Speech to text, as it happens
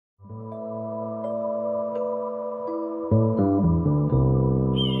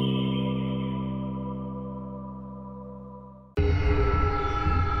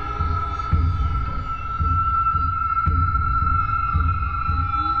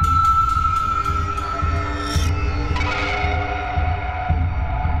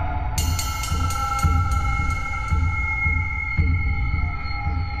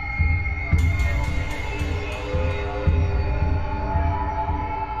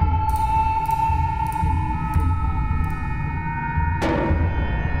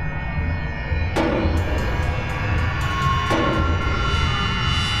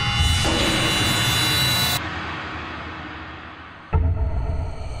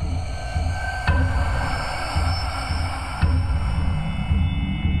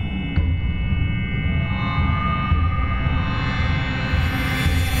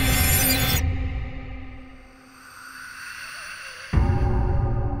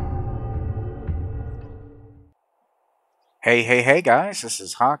Hey guys, this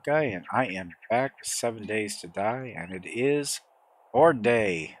is Hawkeye and I am back with 7 Days to Die, and it is Horde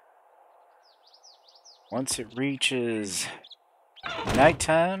Day. Once it reaches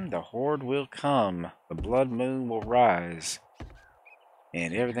nighttime, the Horde will come, the blood moon will rise,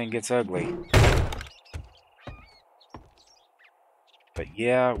 and everything gets ugly. But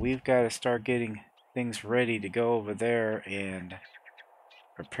yeah, we've got to start getting things ready to go over there and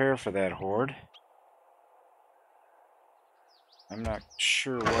prepare for that Horde. I'm not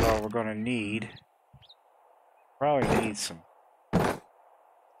sure what all we're going to need. Probably need some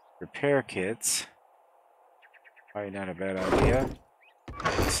repair kits. Probably not a bad idea.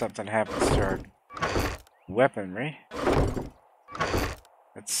 If something happens to our weaponry.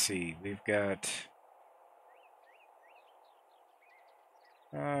 Let's see, we've got...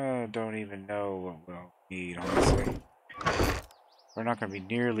 don't even know what we'll need, honestly. We're not going to be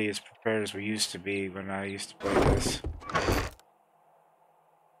nearly as prepared as we used to be when I used to play this.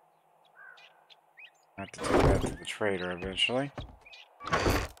 I have to take that to the trader eventually.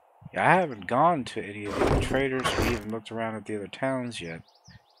 Yeah, I haven't gone to any of the other traders or even looked around at the other towns yet.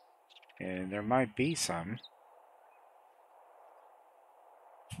 And there might be some.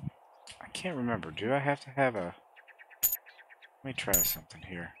 I can't remember. Do I have to have a... Let me try something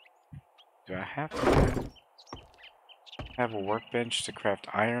here. Do I have to have a workbench to craft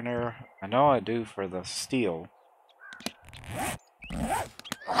iron arrow? I know I do for the steel.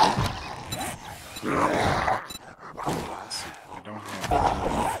 Let's see. I don't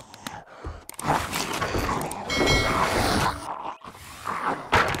have...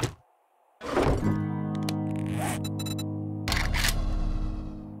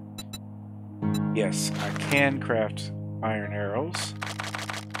 Yes, I can craft iron arrows.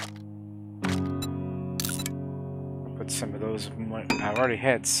 I'll put some of those... I've already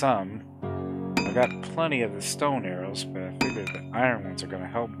had some. I got plenty of the stone arrows, but I figured the iron ones are going to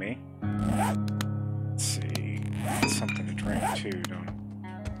help me. Let's see. Need something to drink too, don't I?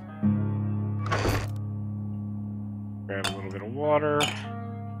 Grab a little bit of water.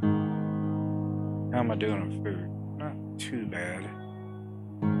 How am I doing on food? Not too bad.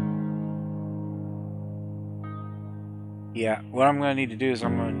 Yeah, what I'm going to need to do is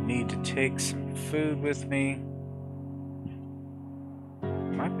I'm going to need to take some food with me.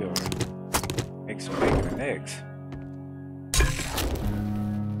 Might be able to make some bacon and eggs.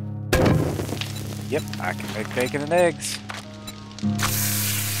 Yep, I can make bacon and eggs.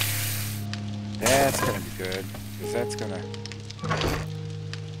 That's going to be good, because that's going to...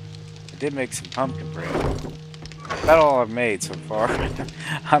 I did make some pumpkin bread. About all I've made so far.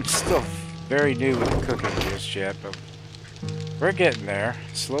 I'm still very new with the cooking just yet, but we're getting there,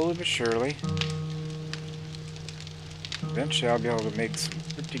 slowly but surely. Eventually I'll be able to make some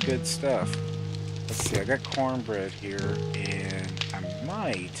pretty good stuff. Let's see, I got cornbread here, and I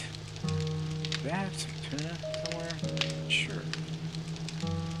might... Do I have some tuna somewhere? Sure.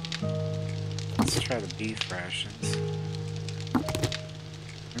 Let's try the beef rations.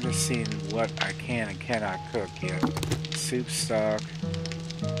 I'm just seeing what I can and cannot cook yet. Soup stock.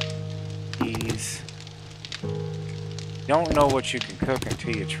 Peas. Don't know what you can cook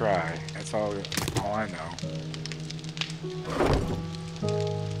until you try. That's all I know.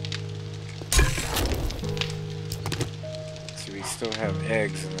 So we still have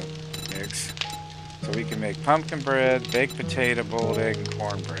eggs in the mix. So we can make pumpkin bread, baked potato, boiled egg, and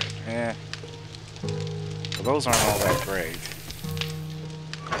cornbread. Well, those aren't all that great.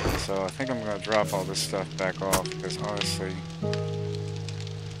 So I think I'm going to drop all this stuff back off because honestly...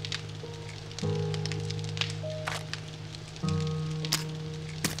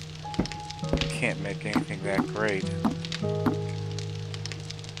 can't make anything that great.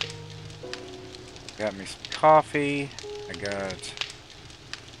 Got me some coffee. I got...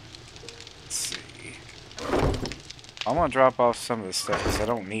 Let's see. I'm gonna drop off some of the stuff because I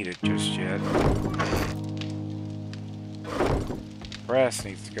don't need it just yet. Brass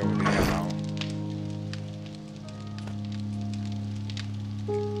needs to go with the ammo.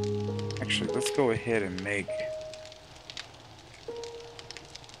 Actually, let's go ahead and make...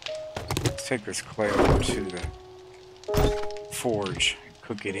 Let's take this clay over to the forge and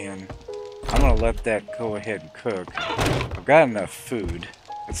cook it in. I'm gonna let that go ahead and cook. I've got enough food.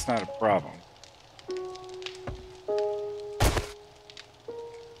 It's not a problem.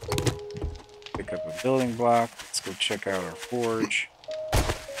 Pick up a building block. Let's go check out our forge.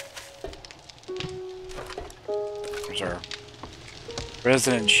 There's our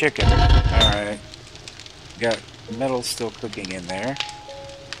resident chicken. Alright. Got metal still cooking in there.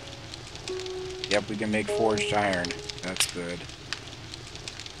 Yep, we can make forged iron. That's good.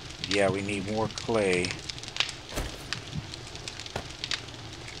 Yeah, we need more clay.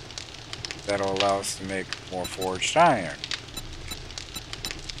 That'll allow us to make more forged iron.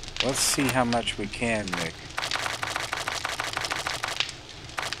 Let's see how much we can make.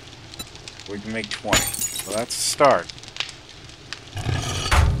 We can make 20. So that's a start.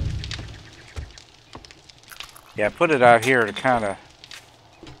 Yeah, I put it out here to kind of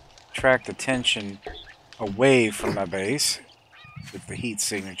attract attention away from my base with the heat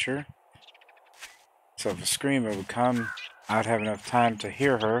signature. So if a screamer would come, I'd have enough time to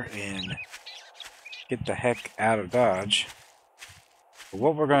hear her and get the heck out of Dodge. But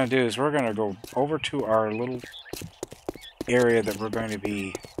what we're going to do is we're going to go over to our little area that we're going to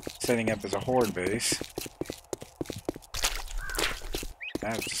be setting up as a horde base.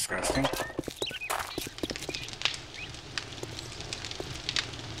 That's disgusting.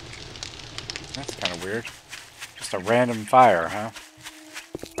 That's kind of weird. Just a random fire, huh?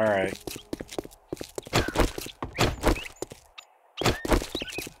 Alright.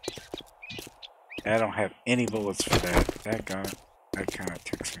 I don't have any bullets for that. That kind of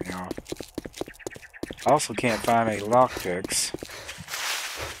ticks me off. I also can't find any lockpicks.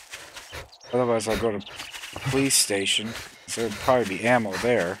 Otherwise I'll go to a police station. So there'd probably be ammo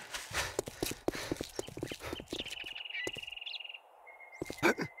there.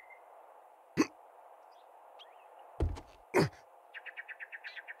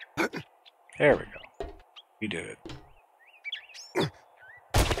 There we go. We did it.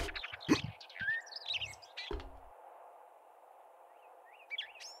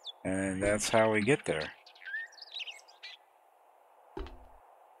 And that's how we get there.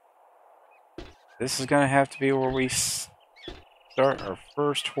 This is going to have to be where we start our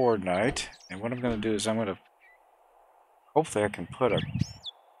first horde night. And what I'm going to do is I'm going to... Hopefully I can put a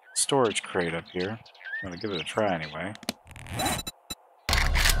storage crate up here. I'm going to give it a try anyway.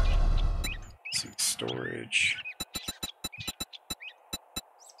 Some storage.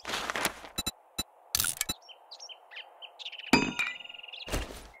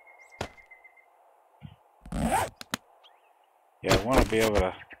 Yeah, I want to be able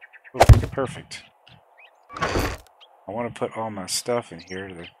to... Oh, perfect. I want to put all my stuff in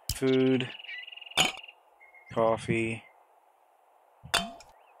here. The food, coffee,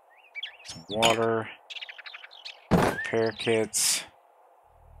 some water, repair kits.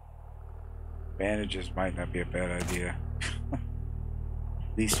 Bandages might not be a bad idea. At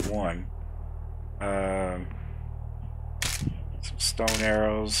least one. Some stone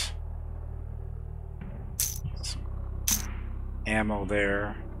arrows. Some ammo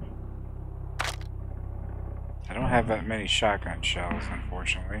there. I don't have that many shotgun shells,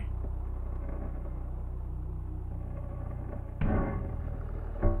 unfortunately.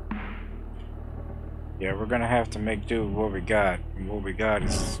 Yeah, we're gonna have to make do with what we got. And what we got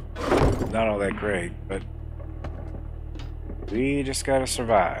is not all that great, but we just gotta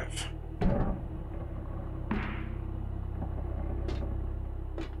survive.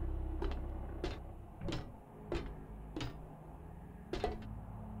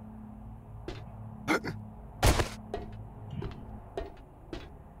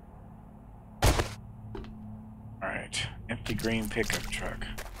 Alright, empty green pickup truck.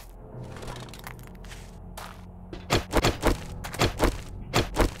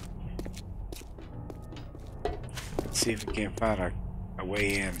 See if we can't find a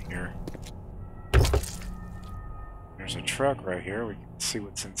way in here. There's a truck right here. We can see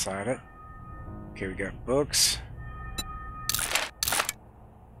what's inside it. Okay, we got books.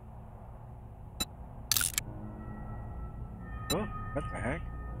 Oh, what the heck?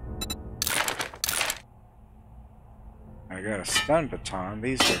 I got a stun baton.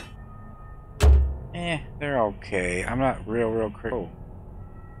 These are... they're okay. I'm not real critical.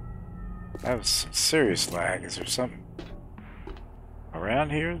 That was some serious lag. Is there something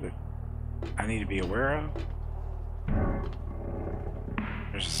around here that I need to be aware of?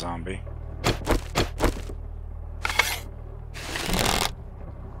 There's a zombie.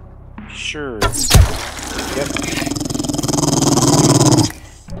 Sure. Yep.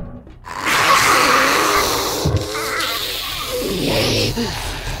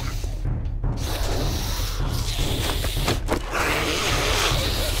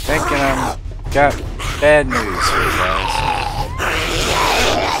 Thinking I'm got bad news for you guys.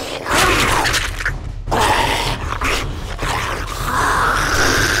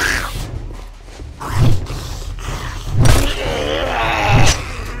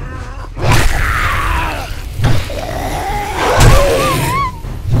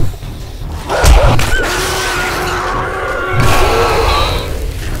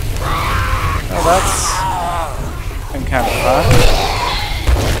 Well, that's been kind of fun.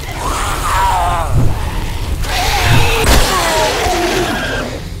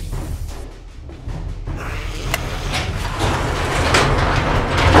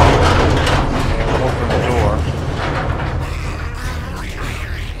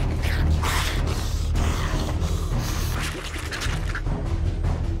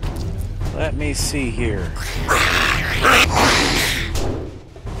 Let me see here.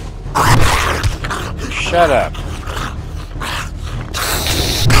 Shut up.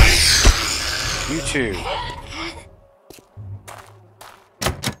 You too.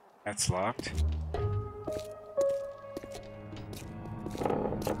 That's locked.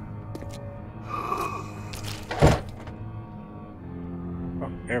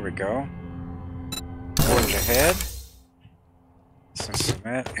 Oh, there we go. Forge ahead. Some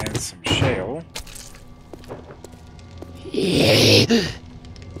cement and some shale.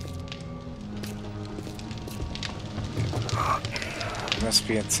 Must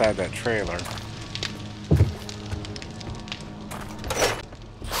be inside that trailer.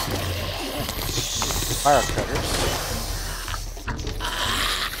 Fire cutters.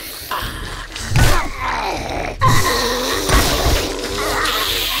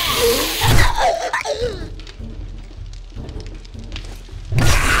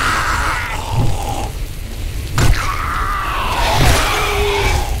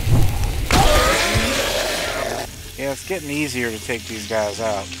 Yeah, it's getting easier to take these guys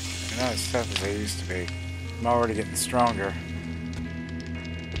out. They're not as tough as they used to be. I'm already getting stronger.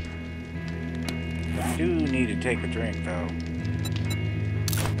 I do need to take a drink, though.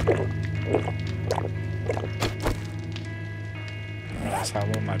 That's how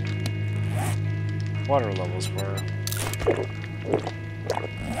low my water levels were.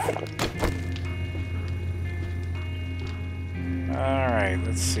 Alright,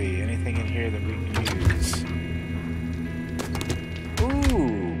 let's see. Anything in here that we can use?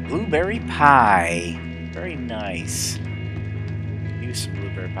 Ooh, blueberry pie. Very nice. Use some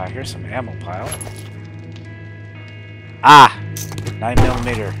blueberry pie. Here's some ammo pile. Ah!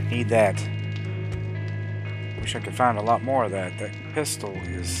 9mm. Need that. Wish I could find a lot more of that. That pistol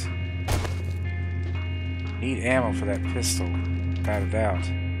is... Need ammo for that pistol. Without a doubt.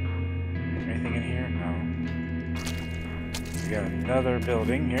 Anything in here? No. We got another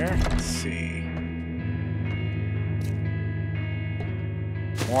building here. Let's see.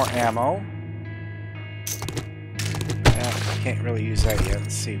 More ammo. I can't really use that yet.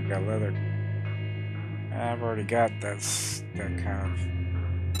 Let's see, we got leather. I've already got that kind of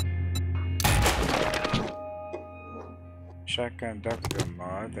shotgun duck gun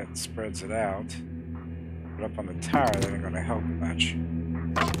mod that spreads it out. But up on the tire, that ain't gonna help much.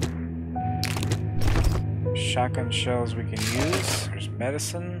 Shotgun shells we can use. There's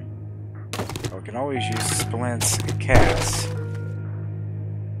medicine. Oh, we can always use splints and casts.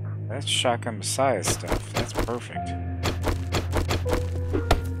 That's Shotgun Messiah stuff. That's perfect.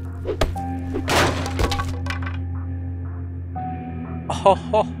 Oh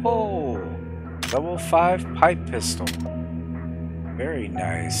ho ho! Level 5 pipe pistol. Very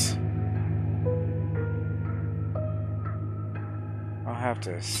nice. I'll have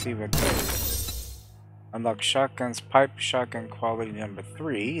to see what that is. Unlock shotguns, pipe shotgun quality number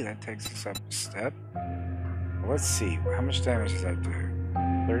 3. That takes us up a step. Well, let's see. How much damage does that do?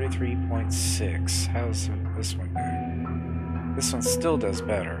 33.6. How does this one do? This one still does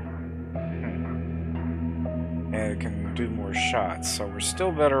better. And it can do more shots, so we're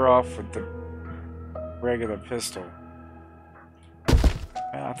still better off with the regular pistol.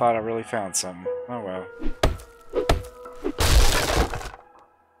 Well, I thought I really found something. Oh well.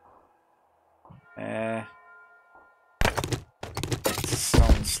 It's a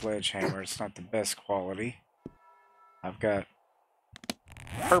stone sledgehammer. It's not the best quality. I've got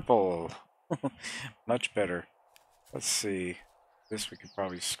purple Much better. Let's see. This we could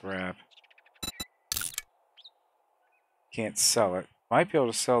probably scrap. Can't sell it. Might be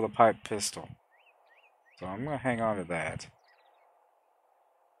able to sell the pipe pistol. So I'm going to hang on to that.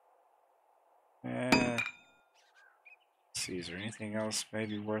 Let's see, is there anything else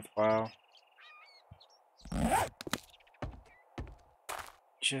maybe worthwhile?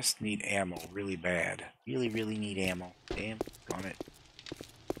 Just need ammo really bad. Really need ammo. Damn, on it.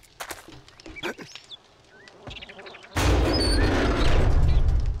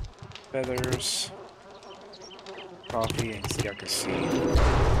 Feathers. Coffee and yucca seed.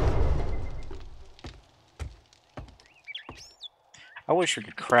 I wish we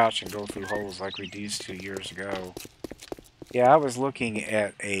could crouch and go through holes like we used to years ago. Yeah, I was looking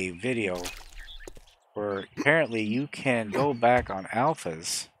at a video where apparently you can go back on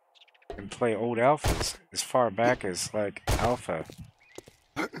alphas and play old alphas as far back as like alpha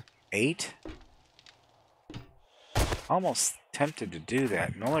 8. Almost tempted to do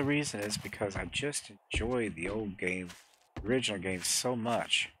that. And the only reason is because I just enjoy the old game, original game so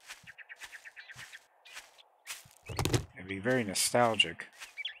much. It'd be very nostalgic.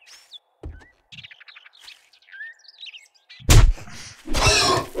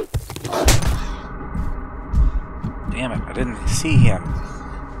 Damn it, I didn't see him.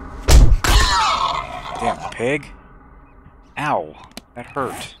 Damn pig. Ow, that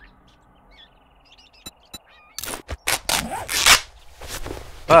hurt.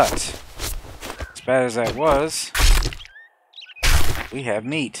 But, as bad as that was, we have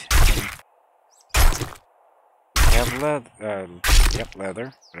meat. We have leather. Yep,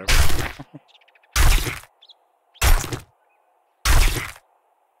 leather. Whatever.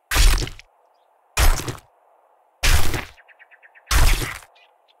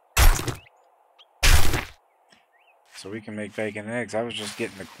 So we can make bacon and eggs. I was just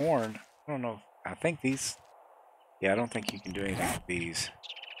getting the corn. I don't know. I think these... Yeah, I don't think you can do anything with these.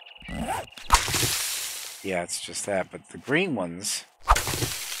 Yeah, it's just that. But the green ones...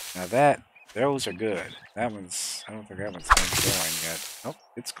 Now that... Those are good. That one's... I don't think that one's going yet. Oh,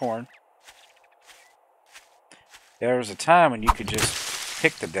 it's corn. There was a time when you could just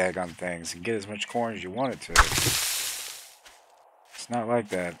pick the daggone things and get as much corn as you wanted to. It's not like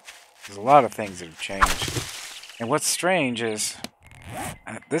that. There's a lot of things that have changed. And what's strange is...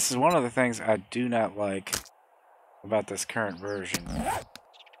 this is one of the things I do not like about this current version.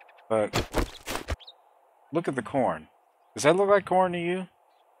 But... look at the corn. Does that look like corn to you?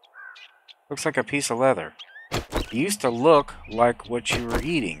 Looks like a piece of leather. It used to look like what you were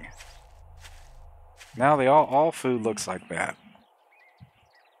eating. Now they all food looks like that.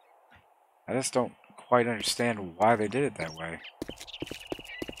 I just don't quite understand why they did it that way.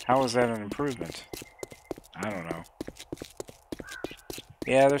 How is that an improvement? I don't know.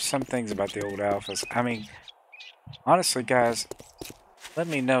 Yeah, there's some things about the old alphas. I mean, honestly, guys, let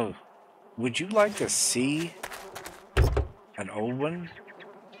me know. Would you like to see an old one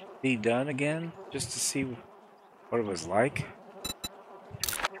be done again? Just to see what it was like?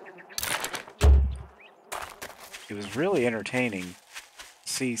 It was really entertaining to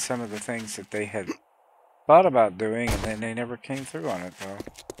see some of the things that they had thought about doing, and then they never came through on it, though.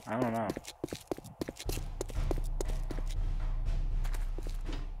 I don't know.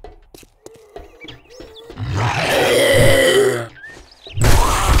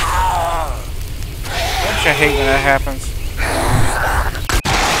 Don't you hate when that happens?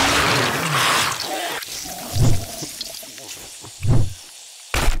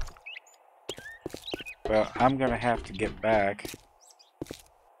 Well, I'm gonna have to get back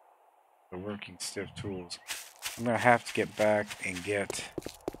the working stiff tools. I'm gonna have to get back and get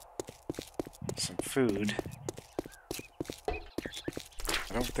some food.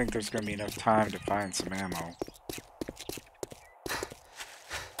 I don't think there's gonna be enough time to find some ammo.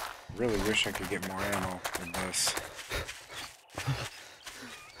 Really wish I could get more ammo than this.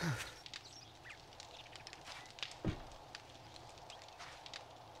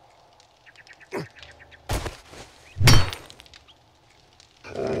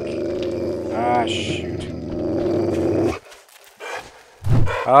 Ah, shoot.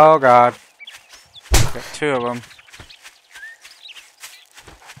 Oh, God. Got 2 of them.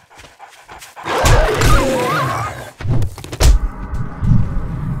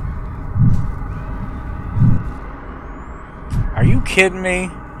 Are you kidding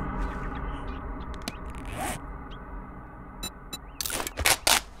me?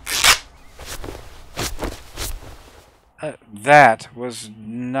 That was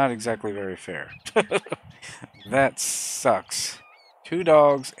not exactly very fair. That sucks. 2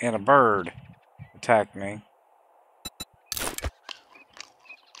 dogs and a bird attacked me.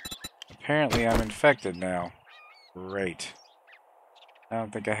 Apparently I'm infected now. Great. I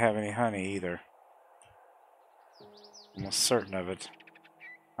don't think I have any honey either. Almost certain of it.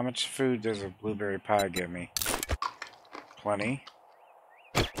 How much food does a blueberry pie give me? Plenty.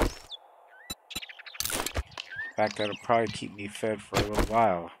 In fact, that'll probably keep me fed for a little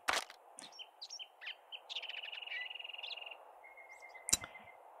while.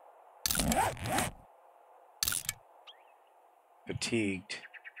 Fatigued.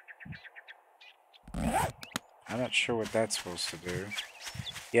 I'm not sure what that's supposed to do.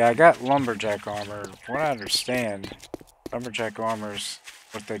 Yeah, I got lumberjack armor. From what I understand, lumberjack armor's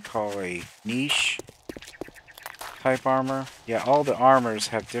what they call a niche type armor. Yeah, all the armors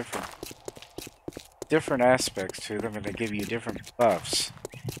have different aspects to them, and they give you different buffs.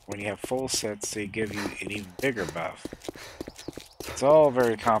 When you have full sets, they give you an even bigger buff. It's all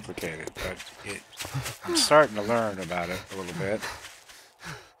very complicated, but I'm starting to learn about it a little bit.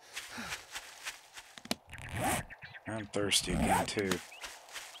 I'm thirsty again, too.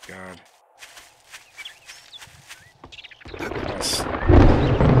 God. I'm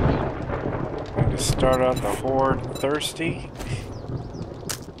going to start out the horde thirsty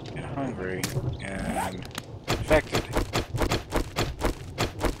and hungry and infected.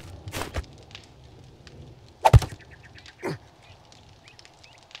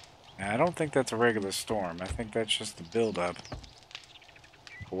 Now, I don't think that's a regular storm. I think that's just the buildup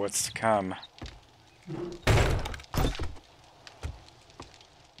for what's to come.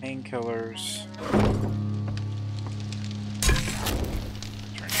 Painkillers. Turn it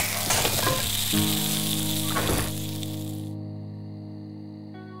on.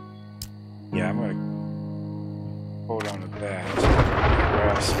 Yeah, I'm gonna hold on to that.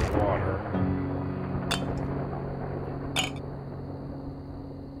 Grab some water.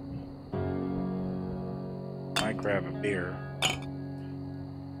 Might grab a beer.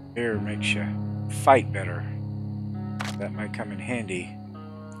 Beer makes you fight better. That might come in handy.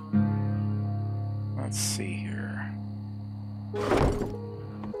 Let's see here.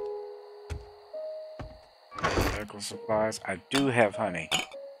 Medical supplies. I do have honey.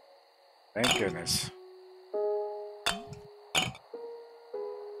 Thank goodness.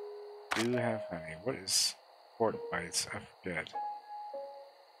 Do have honey. What is port bites? I forget.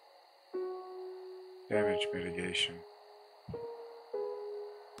 Damage mitigation.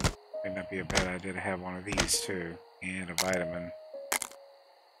 May not be a bad idea to have one of these too. And a vitamin.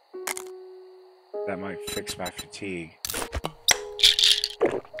 That might fix my fatigue.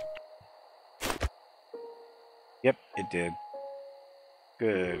 Yep, it did.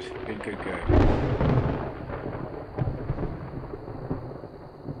 Good. Good.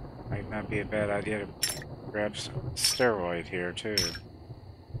 Might not be a bad idea to grab some steroid here, too.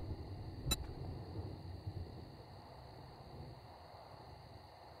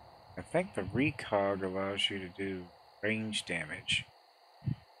 I think the recog allows you to do range damage.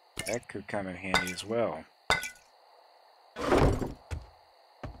 That could come in handy as well.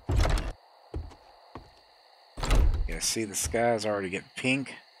 Yeah, see, the sky's already getting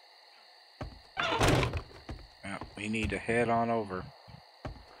pink. Well, we need to head on over.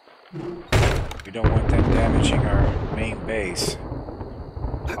 We don't want them damaging our main base.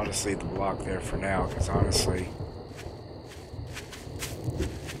 I'll just leave the block there for now, because honestly,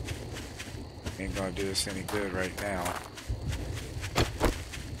 ain't gonna do us any good right now.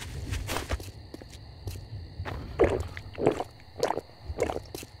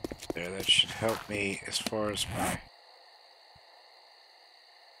 There, that should help me as far as my...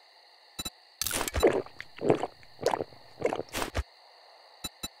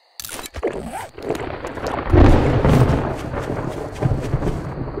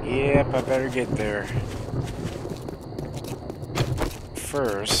 Yep, I better get there.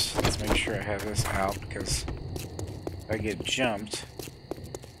 First, let's make sure I have this out, because if I get jumped...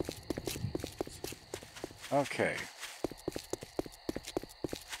 Okay.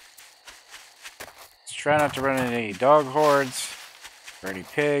 Let's try not to run into any dog hordes, or any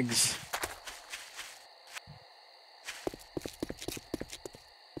pigs.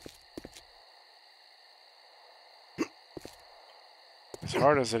 As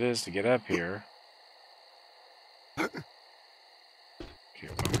hard as it is to get up here. Okay,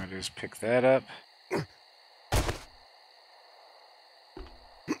 what I'm going to do is pick that up.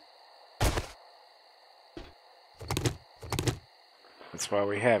 That's why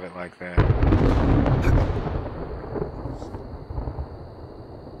we have it like that.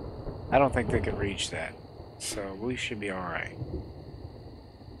 I don't think they could reach that, so we should be alright.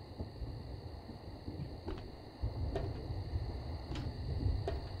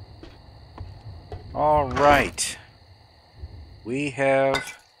 Alright. We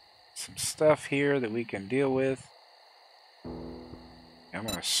have some stuff here that we can deal with. I'm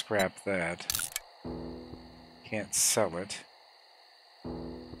going to scrap that. Can't sell it.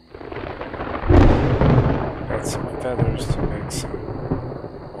 Got some feathers to make some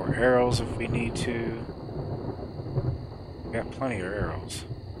more arrows if we need to. Got plenty of arrows.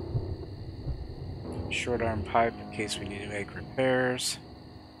 Short arm pipe in case we need to make repairs.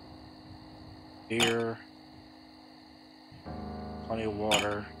 Here. Plenty of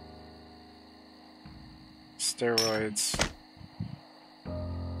water. Steroids.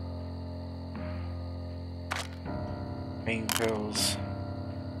 Pain pills.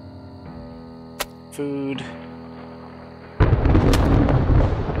 Food.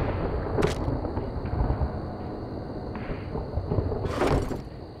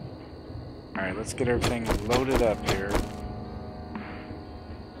 Alright, let's get everything loaded up here.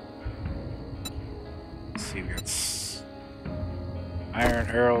 Let's see, we got iron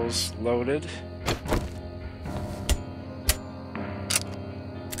arrows loaded.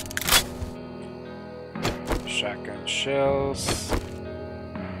 Shotgun shells.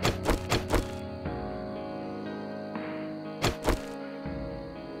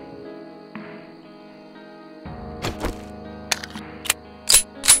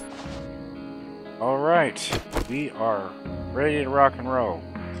 Alright, we are ready to rock and roll.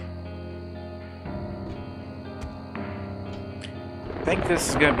 I think this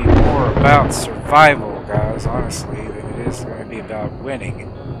is going to be more about survival, guys, honestly, than it is going to be about winning.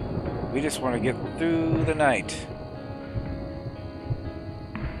 We just want to get through the night.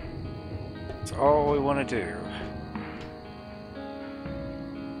 That's all we want to do.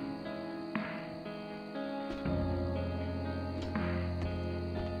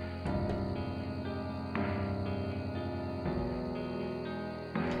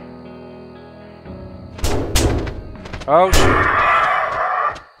 Oh, shit.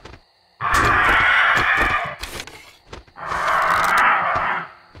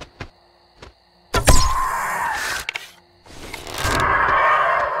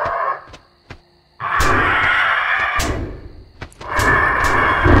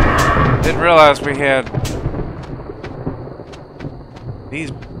 Didn't realize we had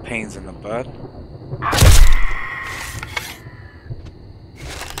these pains in the butt.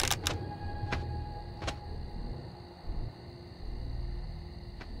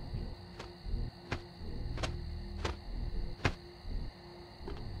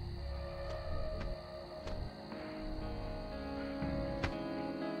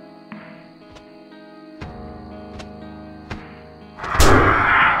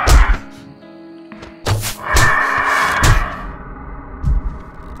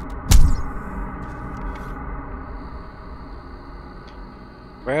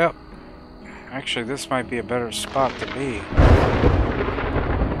 Well, actually this might be a better spot to be.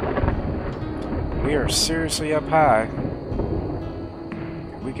 We are seriously up high.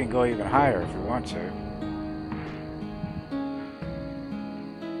 We can go even higher if we want to.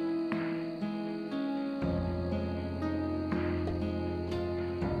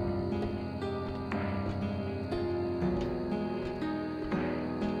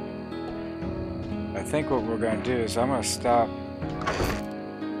 I think what we're going to do is I'm going to stop.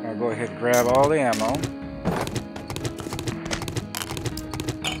 I'll go ahead and grab all the ammo.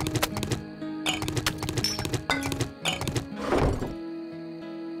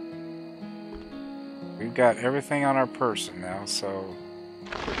 We've got everything on our person now, so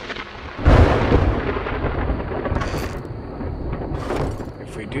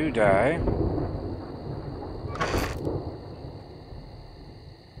if we do die,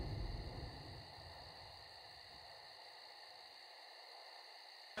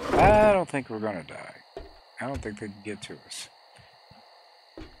 I don't think we're gonna die. I don't think they can get to us.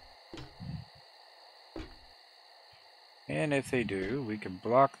 And if they do, we can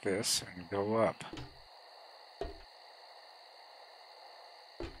block this and go up.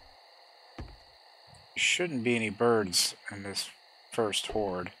 Shouldn't be any birds in this first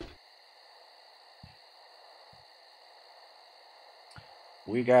horde.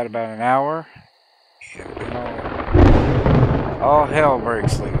 We got about an hour, and then all hell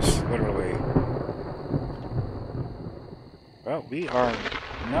breaks loose, literally. Well, we are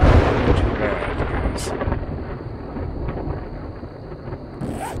not doing too bad, guys.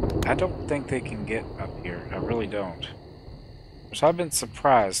 I don't think they can get up here. I really don't. So I've been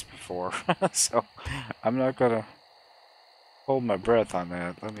surprised before, so I'm not gonna hold my breath on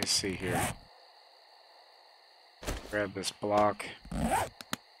that. Let me see here. Grab this block.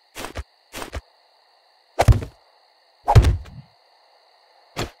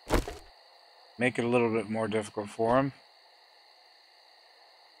 Make it a little bit more difficult for him.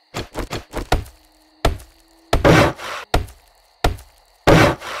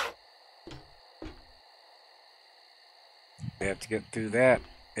 They have to get through that.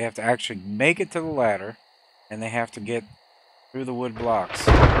 They have to actually make it to the ladder, and they have to get through the wood blocks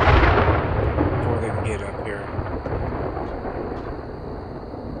before they can get up here.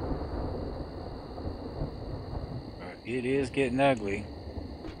 But it is getting ugly.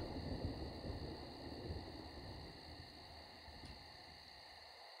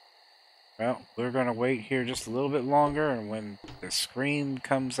 Well, we're going to wait here just a little bit longer, and when the screen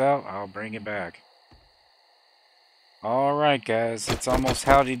comes out, I'll bring it back. Alright guys, it's almost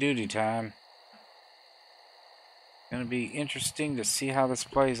howdy doody time. Gonna be interesting to see how this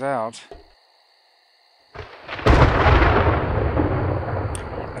plays out. I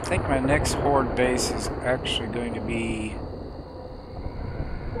think my next horde base is actually going to be...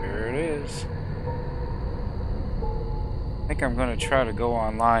 Here it is. I think I'm going to try to go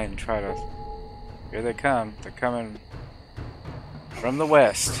online and try to... Here they come. They're coming from the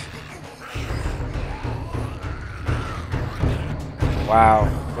west. Wow,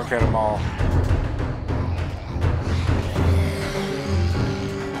 look at them all.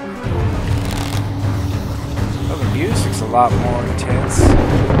 Oh, the music's a lot more intense.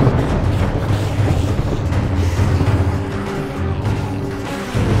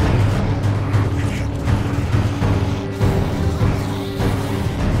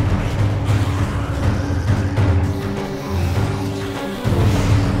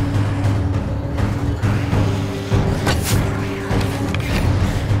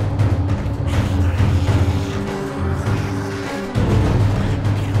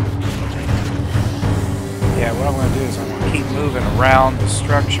 Around the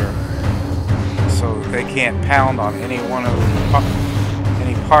structure so that they can't pound on any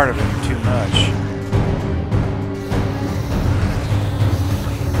part of it too much.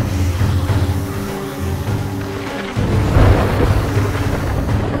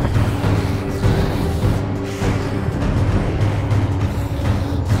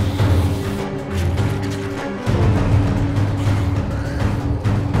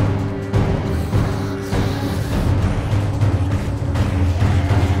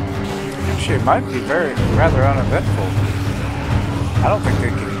 It might be rather uneventful. I don't think they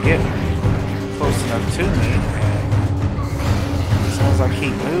can get close enough to me, and as long as I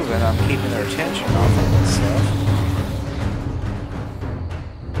keep moving, I'm keeping their attention off of myself.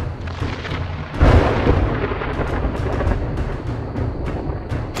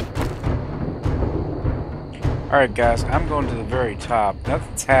 Alright guys, I'm going to the very top.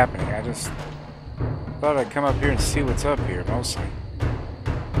 Nothing's happening. I just thought I'd come up here and see what's up here, mostly.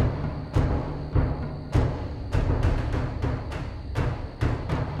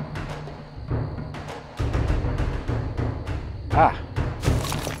 Ah,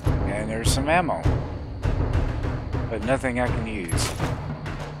 and there's some ammo, but nothing I can use.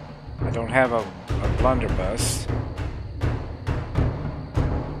 I don't have a blunderbuss.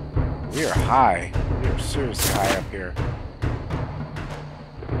 We are high. We are seriously high up here.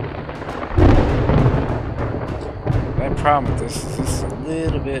 The problem with this is a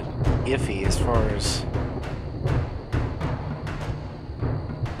little bit iffy as far as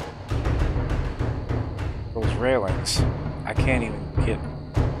those railings. I can't even get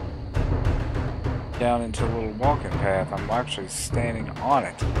down into a little walking path. I'm actually standing on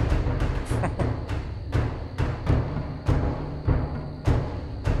it.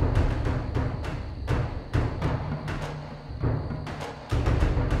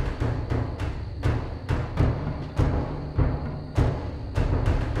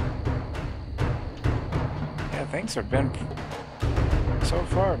 Yeah, things have been so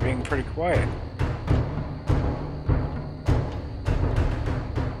far being pretty quiet.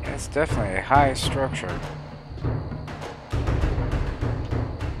 It's definitely a high structure.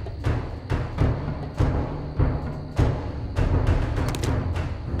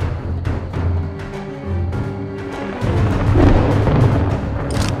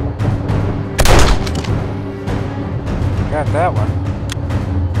 Got that one.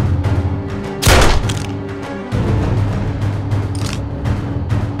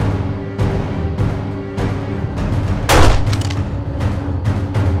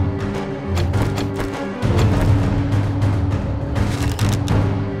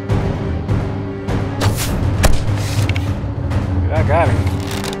 I got it.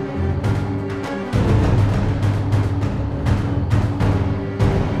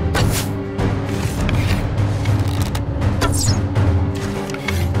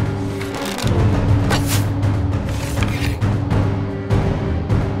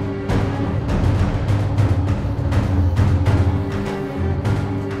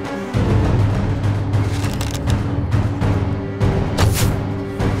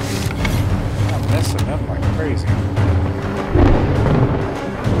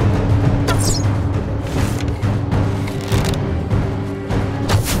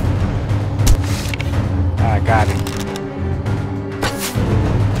 got it.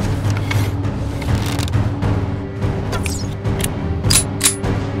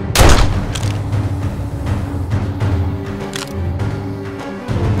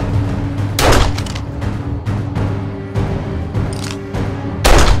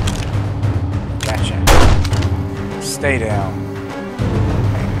 Gotcha. Stay down.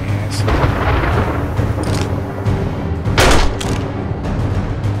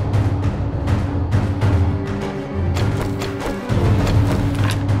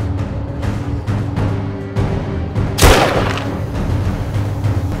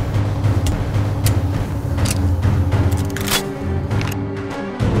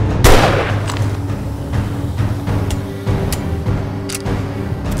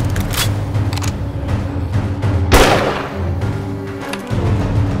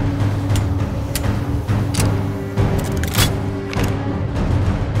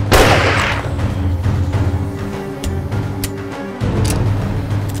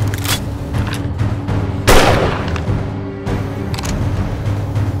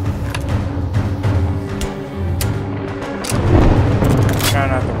 Try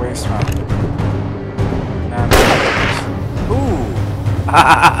not to waste my... Ooh!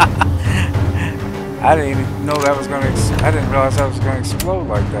 I didn't even know that was gonna... I didn't realize that was gonna explode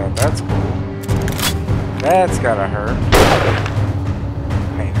like that. That's cool. That's gotta hurt.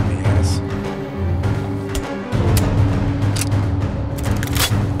 Pain in the ass.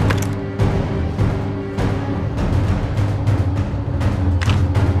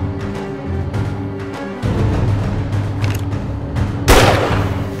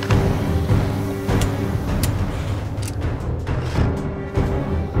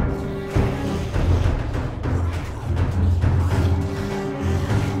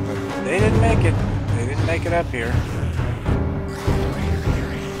 They didn't make it. They didn't make it up here.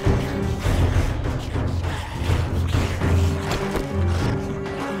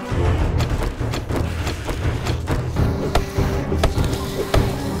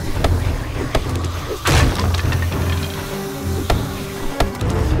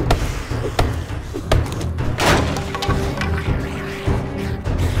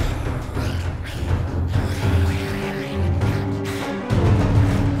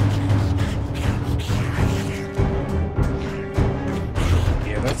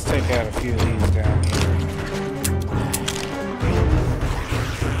 Let's take out a few of these down here.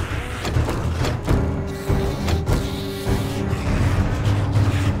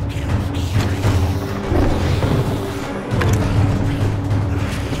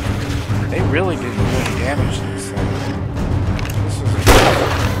 They really didn't do any damage to this thing. This was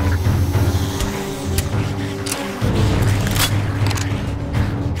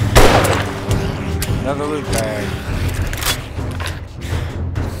another loot bag.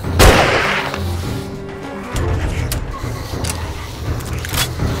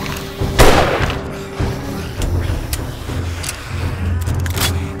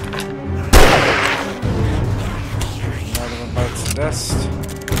 Dust.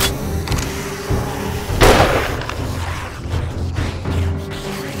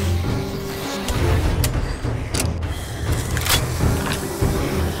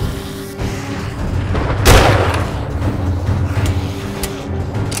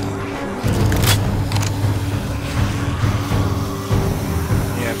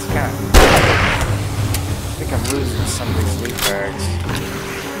 Yeah, it's kind of... I think I'm losing some of these loot bags.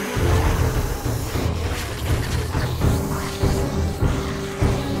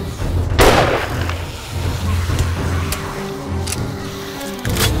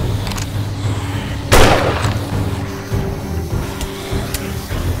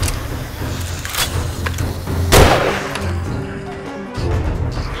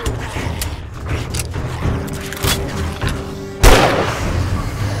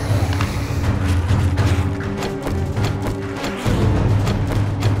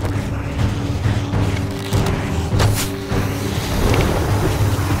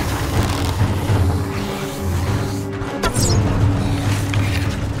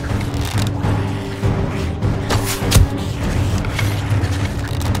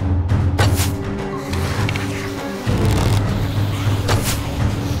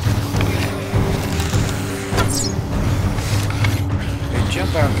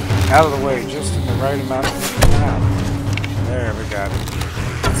 Out of the way, just in the right amount of time. There, we got it.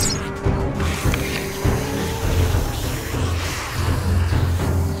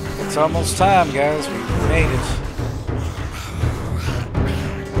 It's almost time, guys. We made it.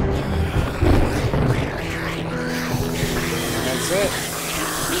 And that's it.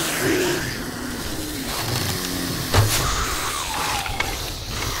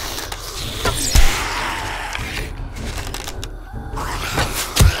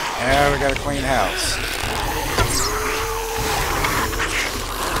 clean house.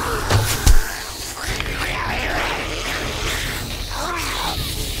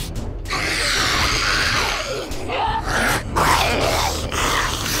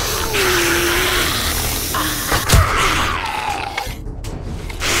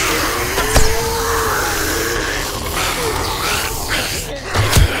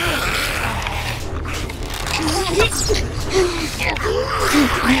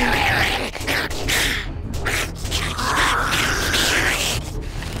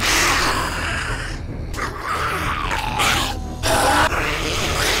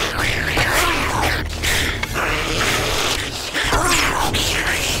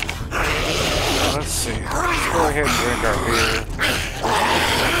 Let's see. Let's go ahead and drink our beer.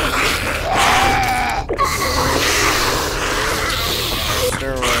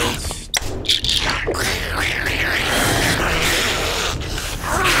 Steroids.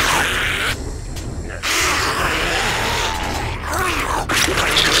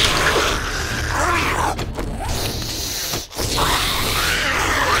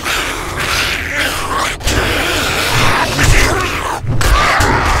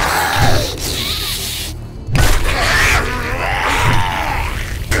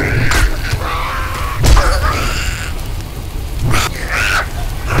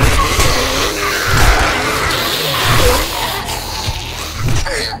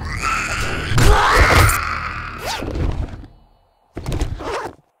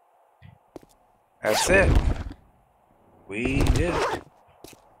 That's it. We did it.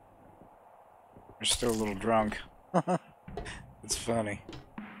 We're still a little drunk. It's funny.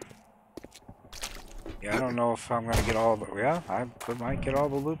 Yeah, I don't know if I'm gonna get all the... Yeah, I might get all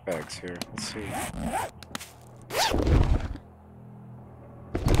the loot bags here. Let's see.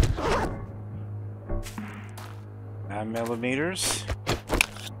 9mm.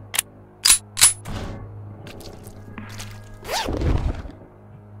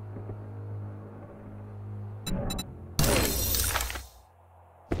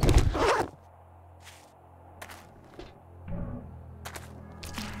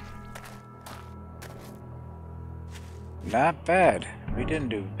 Not bad. We didn't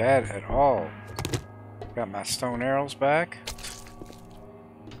do bad at all. Got my stone arrows back.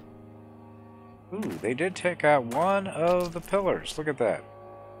 Ooh, they did take out one of the pillars. Look at that.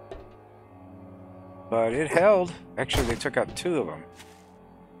 But it held. Actually, they took out two of them.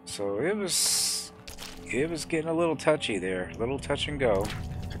 So it was getting a little touchy there. A little touch and go.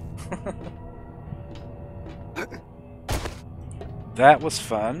 That was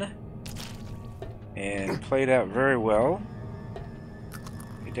fun. And played out very well.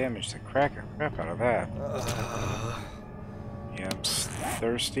 We damaged the crap out of that. Yeah, I'm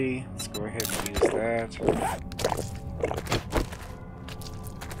thirsty. Let's go ahead and use that.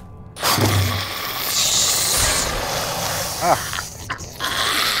 Ah!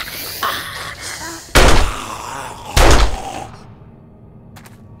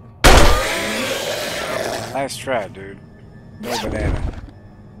 Nice try, dude. No banana.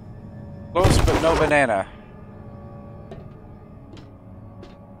 Close, but no banana.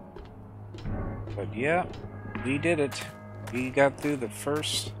 But yeah, we did it. We got through the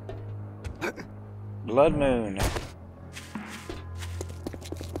first blood moon.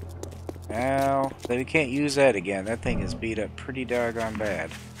 Now, we can't use that again. That thing is beat up pretty doggone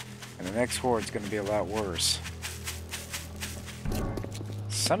bad. And the next horde's going to be a lot worse.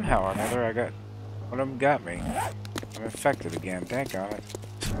 Somehow or another, I got... One of them got me. I'm infected again. Dang on it.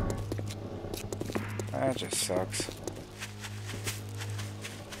 That just sucks.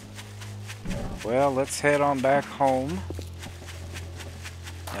 Well, let's head on back home.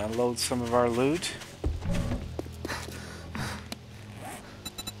 Unload some of our loot.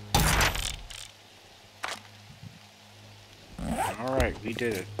 Alright, we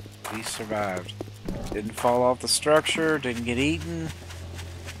did it. We survived. Didn't fall off the structure, didn't get eaten.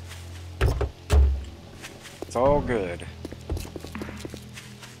 It's all good.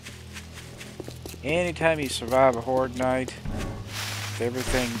 Anytime you survive a horde night, with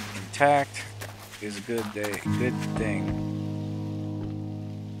everything intact, is a good day, good thing.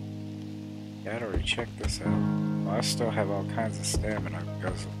 Yeah, I'd already checked this out. Well, I still have all kinds of stamina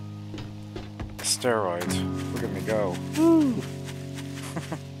because of the steroids. Look at me go. Woo!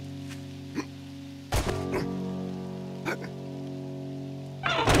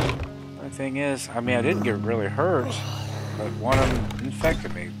 The thing is, I mean, I didn't get really hurt, but one of them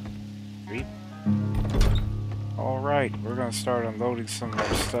infected me. Alright, we're going to start unloading some of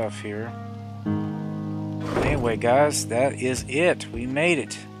our stuff here. Anyway, guys, that is it. We made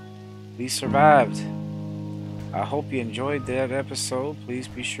it. We survived. I hope you enjoyed that episode. Please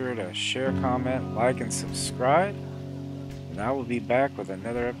be sure to share, comment, like, and subscribe. And I will be back with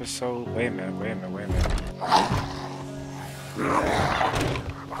another episode. Wait a minute.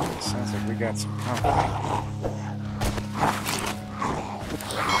 Sounds like we got some company.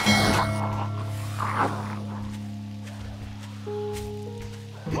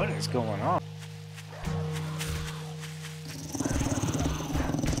 What is going on?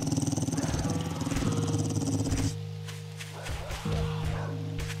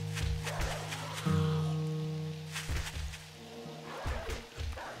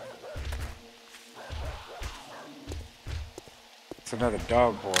 It's another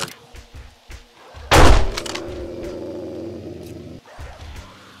dog horde.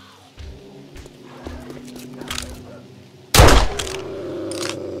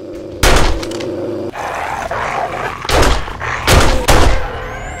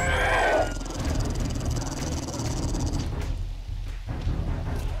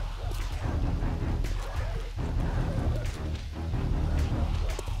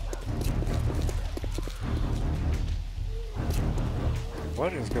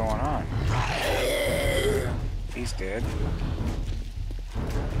 What is going on? He's dead.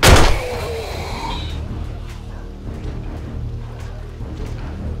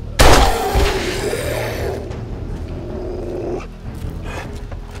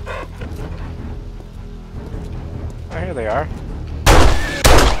 Oh, here they are.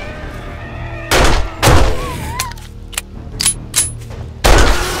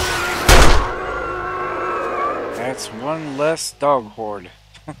 That's one less dog horde.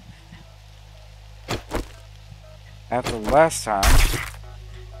 After the last time,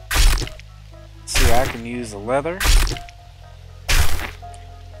 see, I can use the leather.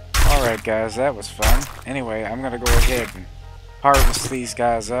 Alright guys, that was fun. Anyway, I'm gonna go ahead and harvest these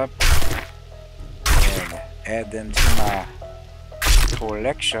guys up and add them to my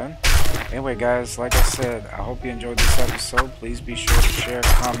collection. Anyway guys, like I said, I hope you enjoyed this episode. Please be sure to share,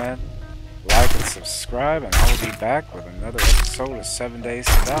 comment, like, and subscribe, and I will be back with another episode of 7 Days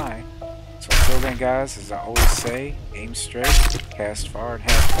to Die. So until then guys, as I always say, aim straight, cast far, and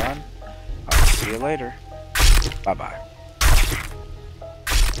have fun. I'll see you later. Bye bye.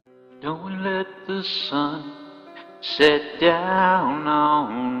 Don't let the sun set down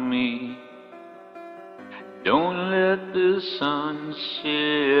on me. Don't let the sun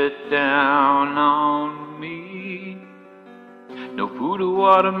set down on me. No food or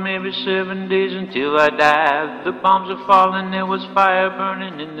water, maybe 7 days until I die. The bombs are falling, there was fire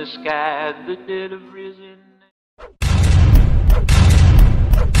burning in the sky. The dead have risen.